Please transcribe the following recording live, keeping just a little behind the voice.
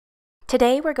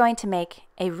Today we're going to make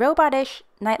a robot-ish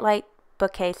nightlight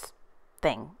bookcase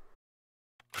thing.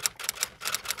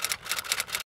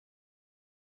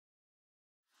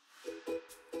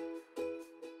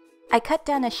 I cut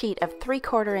down a sheet of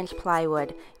 3/4 inch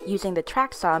plywood using the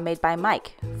track saw made by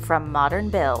Mike from Modern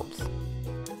Builds.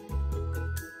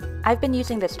 I've been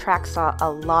using this track saw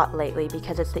a lot lately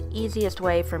because it's the easiest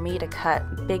way for me to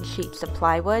cut big sheets of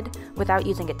plywood without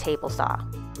using a table saw.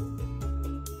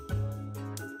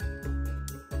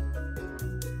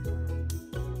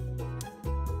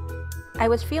 I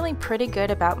was feeling pretty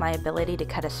good about my ability to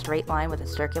cut a straight line with a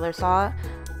circular saw,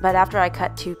 but after I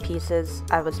cut 2 pieces,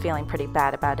 I was feeling pretty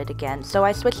bad about it again, so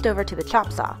I switched over to the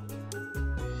chop saw.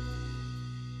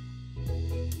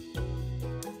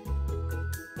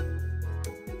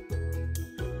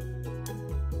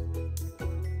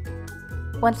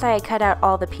 Once I had cut out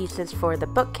all the pieces for the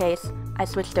bookcase, I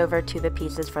switched over to the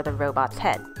pieces for the robot's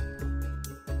head.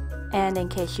 And in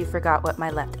case you forgot what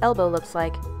my left elbow looks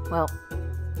like, well,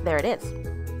 there it is.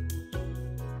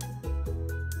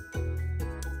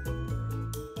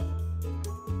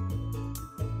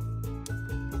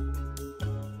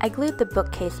 I glued the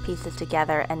bookcase pieces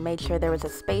together and made sure there was a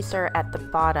spacer at the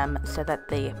bottom so that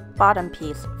the bottom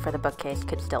piece for the bookcase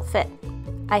could still fit.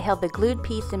 I held the glued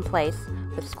piece in place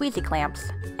with squeezy clamps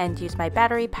and used my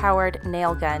battery-powered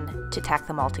nail gun to tack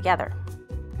them all together.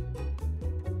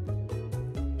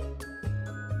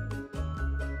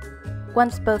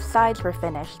 Once both sides were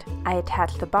finished, I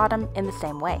attached the bottom in the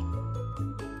same way.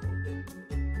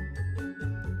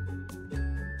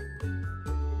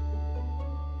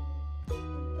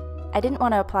 I didn't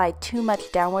want to apply too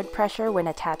much downward pressure when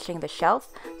attaching the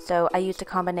shelf, so I used a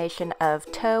combination of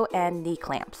toe and knee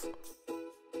clamps.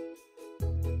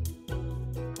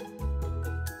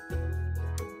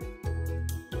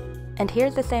 And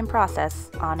here's the same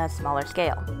process on a smaller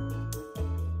scale.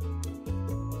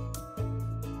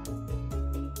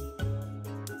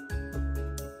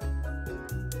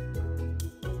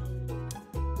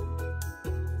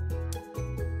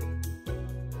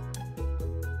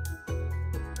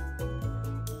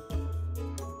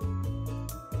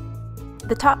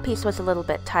 The top piece was a little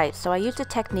bit tight, so I used a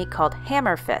technique called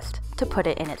hammer fist to put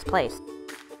it in its place.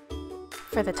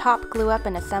 For the top glue up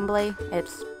and assembly,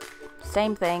 it's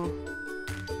same thing,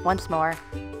 once more,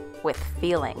 with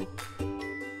feeling.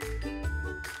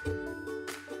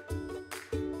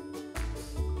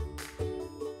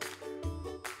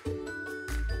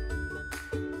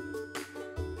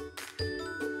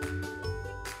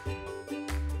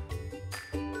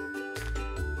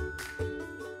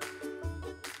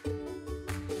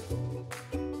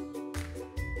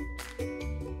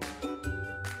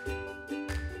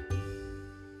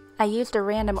 I used a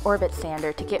random orbit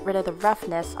sander to get rid of the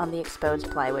roughness on the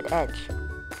exposed plywood edge.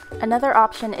 Another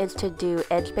option is to do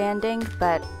edge banding,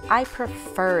 but I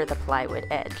prefer the plywood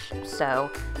edge, so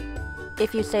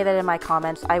if you say that in my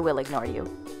comments, I will ignore you.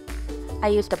 I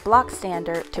used a block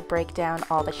sander to break down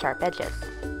all the sharp edges.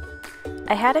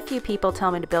 I had a few people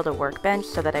tell me to build a workbench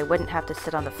so that I wouldn't have to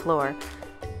sit on the floor.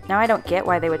 Now I don't get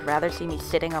why they would rather see me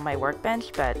sitting on my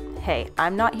workbench, but hey,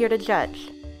 I'm not here to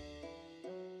judge.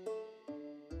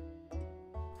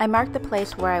 I marked the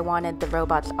place where I wanted the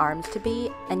robot's arms to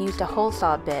be and used a hole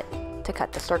saw bit to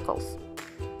cut the circles.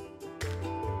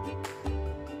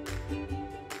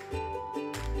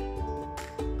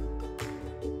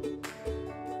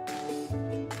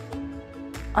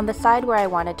 On the side where I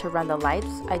wanted to run the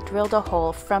lights, I drilled a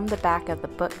hole from the back of the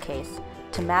bookcase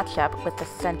to match up with the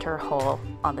center hole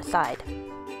on the side.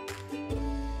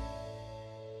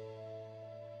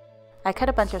 I cut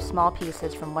a bunch of small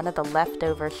pieces from one of the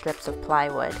leftover strips of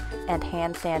plywood and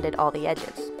hand sanded all the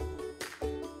edges.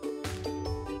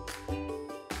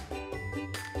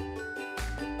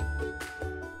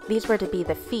 These were to be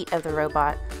the feet of the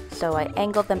robot, so I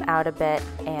angled them out a bit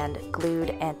and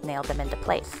glued and nailed them into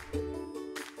place.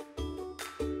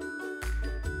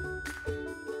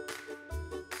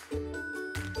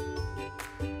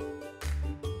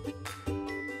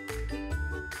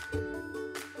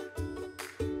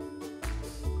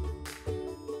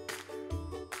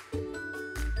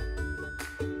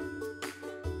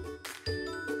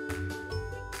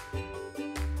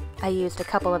 I used a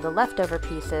couple of the leftover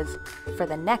pieces for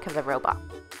the neck of the robot.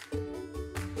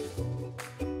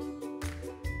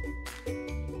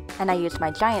 And I used my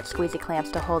giant squeezy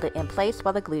clamps to hold it in place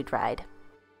while the glue dried.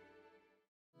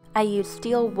 I used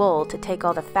steel wool to take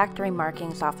all the factory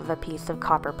markings off of a piece of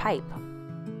copper pipe.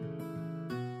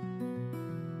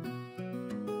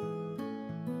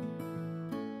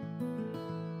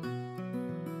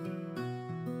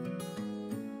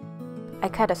 I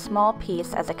cut a small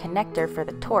piece as a connector for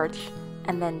the torch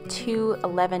and then two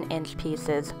 11-inch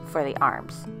pieces for the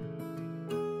arms.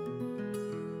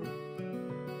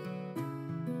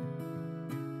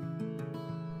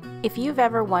 If you've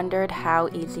ever wondered how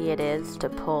easy it is to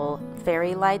pull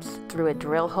fairy lights through a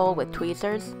drill hole with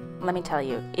tweezers, let me tell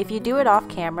you, if you do it off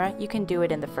camera, you can do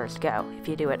it in the first go. If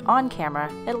you do it on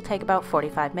camera, it'll take about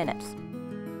 45 minutes.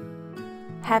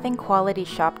 Having quality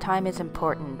shop time is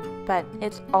important, but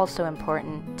it's also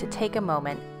important to take a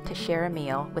moment to share a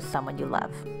meal with someone you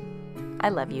love. I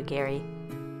love you, Gary.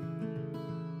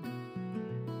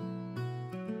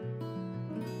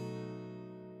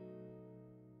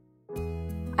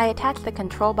 I attached the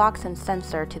control box and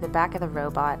sensor to the back of the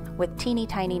robot with teeny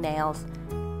tiny nails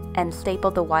and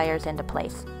stapled the wires into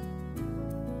place.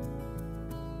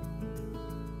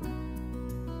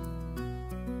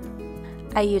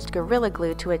 I used Gorilla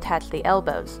Glue to attach the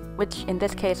elbows, which in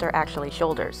this case are actually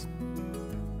shoulders.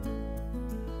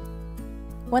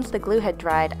 Once the glue had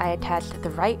dried, I attached the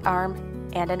right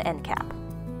arm and an end cap.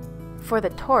 For the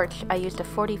torch, I used a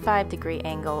 45-degree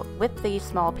angle with the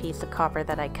small piece of copper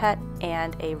that I cut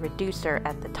and a reducer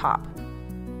at the top.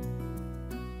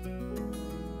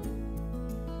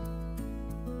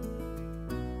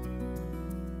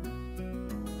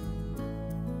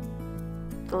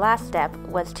 The last step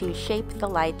was to shape the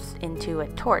lights into a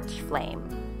torch flame,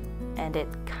 and it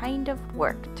kind of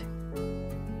worked.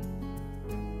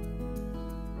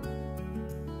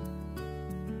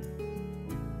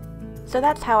 So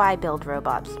that's how I build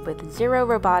robots, with zero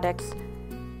robotics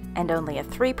and only a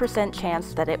 3%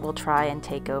 chance that it will try and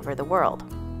take over the world.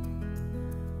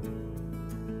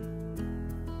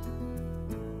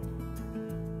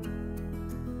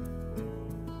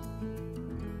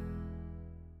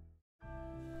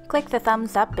 Click the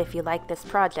thumbs up if you like this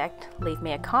project, leave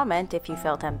me a comment if you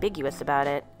felt ambiguous about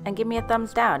it, and give me a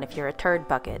thumbs down if you're a turd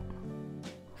bucket.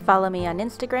 Follow me on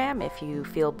Instagram if you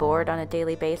feel bored on a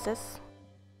daily basis.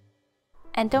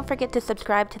 And don't forget to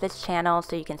subscribe to this channel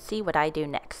so you can see what I do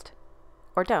next.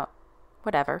 Or don't.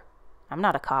 Whatever. I'm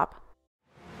not a cop.